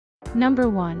Number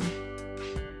 1.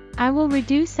 I will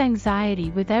reduce anxiety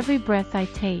with every breath I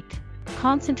take.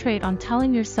 Concentrate on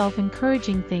telling yourself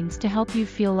encouraging things to help you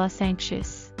feel less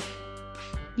anxious.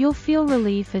 You'll feel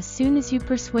relief as soon as you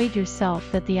persuade yourself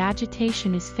that the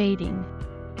agitation is fading.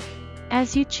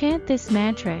 As you chant this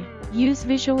mantra, use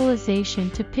visualization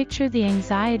to picture the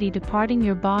anxiety departing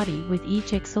your body with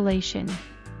each exhalation.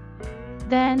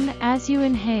 Then, as you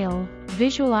inhale,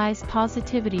 visualize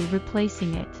positivity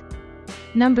replacing it.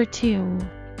 Number 2.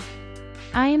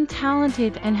 I am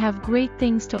talented and have great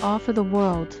things to offer the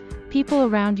world. People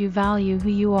around you value who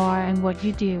you are and what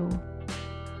you do.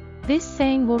 This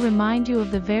saying will remind you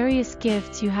of the various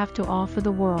gifts you have to offer the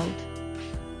world.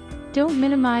 Don't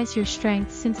minimize your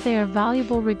strengths since they are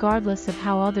valuable regardless of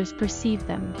how others perceive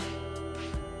them.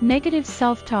 Negative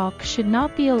self-talk should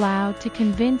not be allowed to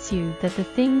convince you that the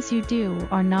things you do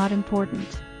are not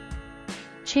important.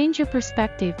 Change your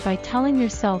perspective by telling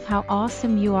yourself how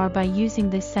awesome you are by using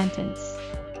this sentence.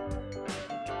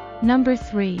 Number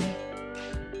 3.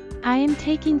 I am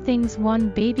taking things one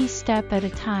baby step at a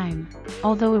time.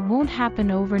 Although it won't happen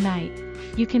overnight,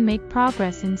 you can make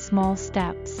progress in small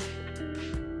steps.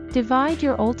 Divide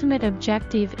your ultimate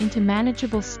objective into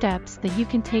manageable steps that you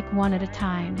can take one at a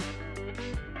time.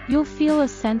 You'll feel a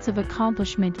sense of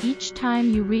accomplishment each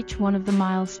time you reach one of the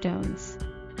milestones.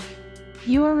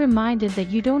 You are reminded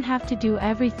that you don't have to do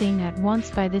everything at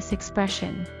once by this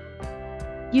expression.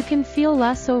 You can feel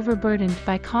less overburdened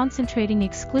by concentrating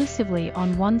exclusively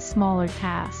on one smaller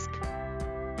task.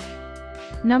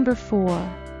 Number 4.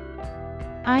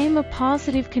 I am a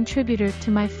positive contributor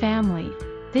to my family.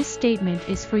 This statement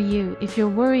is for you if your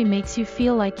worry makes you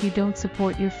feel like you don't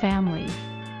support your family.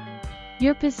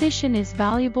 Your position is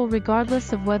valuable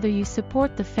regardless of whether you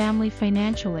support the family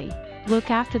financially, look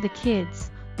after the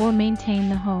kids, or maintain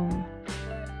the home.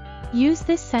 Use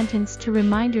this sentence to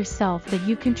remind yourself that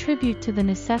you contribute to the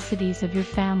necessities of your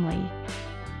family.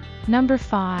 Number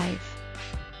 5.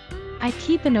 I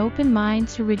keep an open mind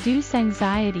to reduce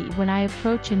anxiety when I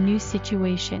approach a new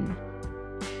situation.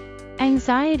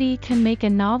 Anxiety can make a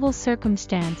novel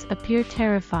circumstance appear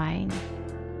terrifying.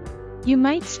 You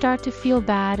might start to feel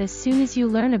bad as soon as you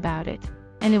learn about it,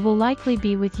 and it will likely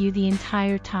be with you the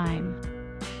entire time.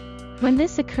 When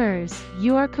this occurs,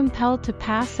 you are compelled to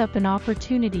pass up an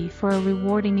opportunity for a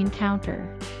rewarding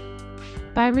encounter.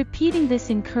 By repeating this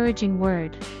encouraging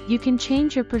word, you can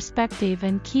change your perspective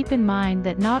and keep in mind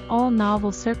that not all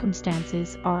novel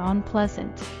circumstances are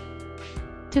unpleasant.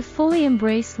 To fully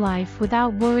embrace life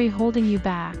without worry holding you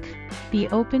back, be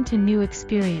open to new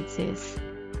experiences.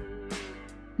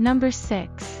 Number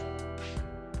 6.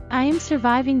 I am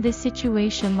surviving this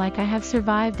situation like I have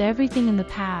survived everything in the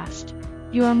past.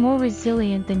 You are more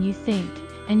resilient than you think,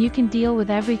 and you can deal with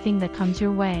everything that comes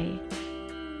your way.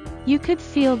 You could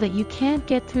feel that you can't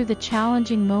get through the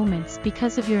challenging moments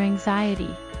because of your anxiety,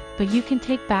 but you can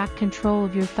take back control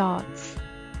of your thoughts.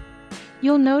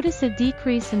 You'll notice a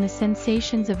decrease in the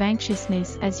sensations of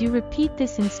anxiousness as you repeat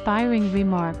this inspiring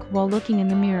remark while looking in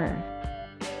the mirror.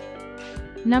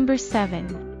 Number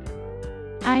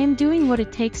 7. I am doing what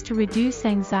it takes to reduce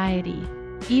anxiety.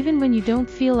 Even when you don't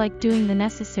feel like doing the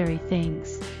necessary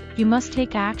things, you must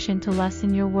take action to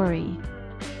lessen your worry.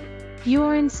 You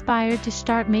are inspired to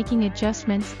start making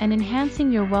adjustments and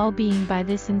enhancing your well-being by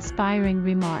this inspiring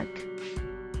remark.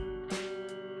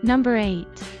 Number 8.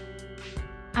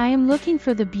 I am looking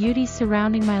for the beauty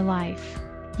surrounding my life.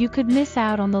 You could miss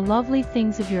out on the lovely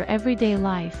things of your everyday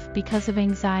life because of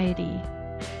anxiety.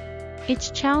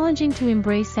 It's challenging to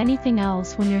embrace anything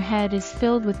else when your head is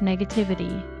filled with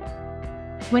negativity.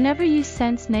 Whenever you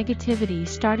sense negativity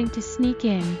starting to sneak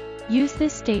in, use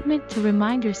this statement to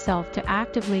remind yourself to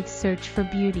actively search for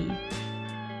beauty.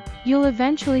 You'll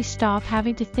eventually stop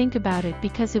having to think about it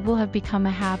because it will have become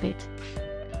a habit.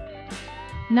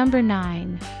 Number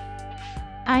 9.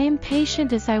 I am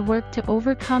patient as I work to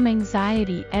overcome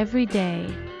anxiety every day.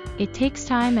 It takes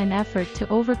time and effort to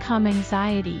overcome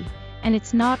anxiety, and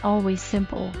it's not always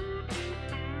simple.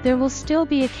 There will still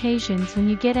be occasions when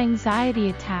you get anxiety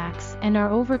attacks and are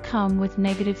overcome with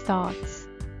negative thoughts.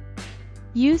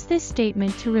 Use this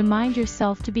statement to remind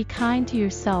yourself to be kind to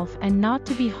yourself and not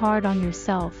to be hard on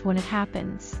yourself when it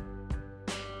happens.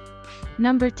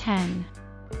 Number 10.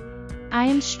 I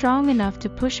am strong enough to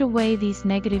push away these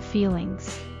negative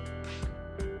feelings.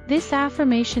 This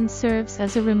affirmation serves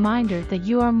as a reminder that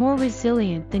you are more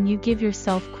resilient than you give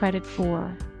yourself credit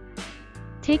for.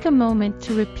 Take a moment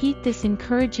to repeat this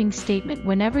encouraging statement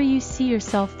whenever you see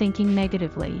yourself thinking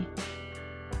negatively.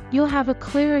 You'll have a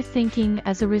clearer thinking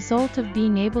as a result of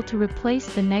being able to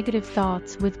replace the negative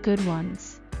thoughts with good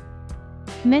ones.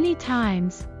 Many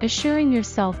times, assuring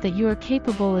yourself that you are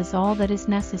capable is all that is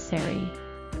necessary.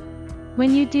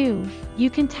 When you do, you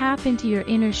can tap into your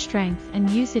inner strength and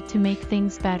use it to make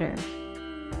things better.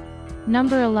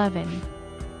 Number 11.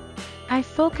 I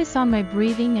focus on my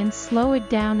breathing and slow it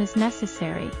down as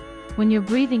necessary. When your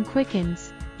breathing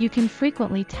quickens, you can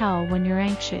frequently tell when you're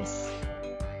anxious.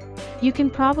 You can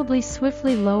probably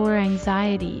swiftly lower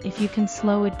anxiety if you can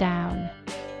slow it down.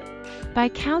 By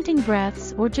counting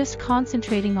breaths or just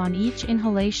concentrating on each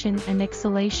inhalation and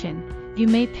exhalation, you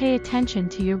may pay attention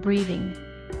to your breathing.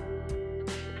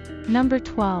 Number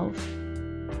 12.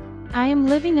 I am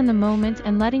living in the moment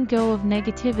and letting go of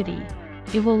negativity.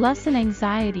 It will lessen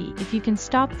anxiety if you can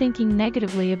stop thinking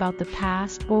negatively about the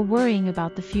past or worrying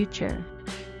about the future.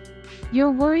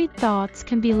 Your worried thoughts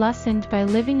can be lessened by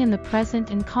living in the present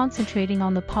and concentrating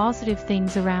on the positive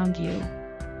things around you.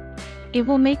 It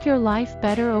will make your life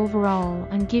better overall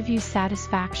and give you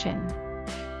satisfaction.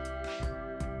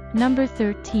 Number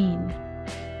 13.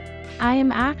 I am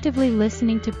actively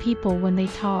listening to people when they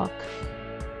talk.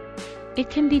 It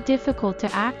can be difficult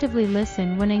to actively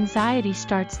listen when anxiety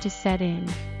starts to set in.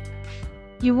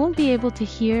 You won't be able to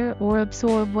hear or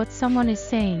absorb what someone is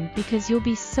saying because you'll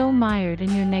be so mired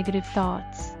in your negative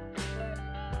thoughts.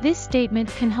 This statement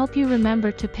can help you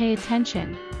remember to pay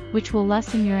attention, which will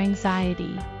lessen your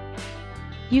anxiety.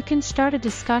 You can start a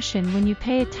discussion when you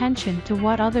pay attention to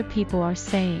what other people are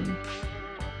saying.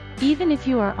 Even if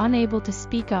you are unable to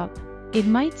speak up, it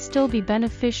might still be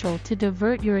beneficial to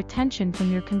divert your attention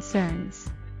from your concerns.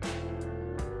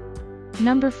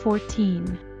 Number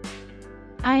 14.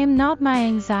 I am not my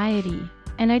anxiety,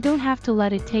 and I don't have to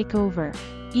let it take over.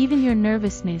 Even your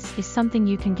nervousness is something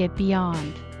you can get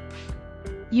beyond.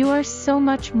 You are so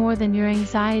much more than your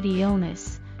anxiety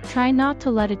illness. Try not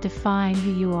to let it define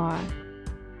who you are.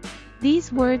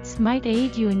 These words might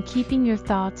aid you in keeping your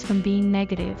thoughts from being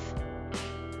negative.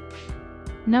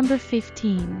 Number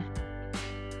 15.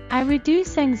 I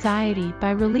reduce anxiety by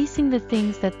releasing the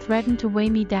things that threaten to weigh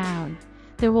me down.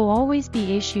 There will always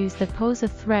be issues that pose a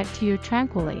threat to your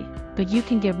tranquility, but you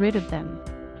can get rid of them.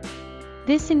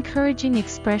 This encouraging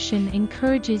expression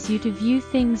encourages you to view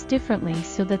things differently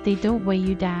so that they don't weigh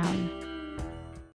you down.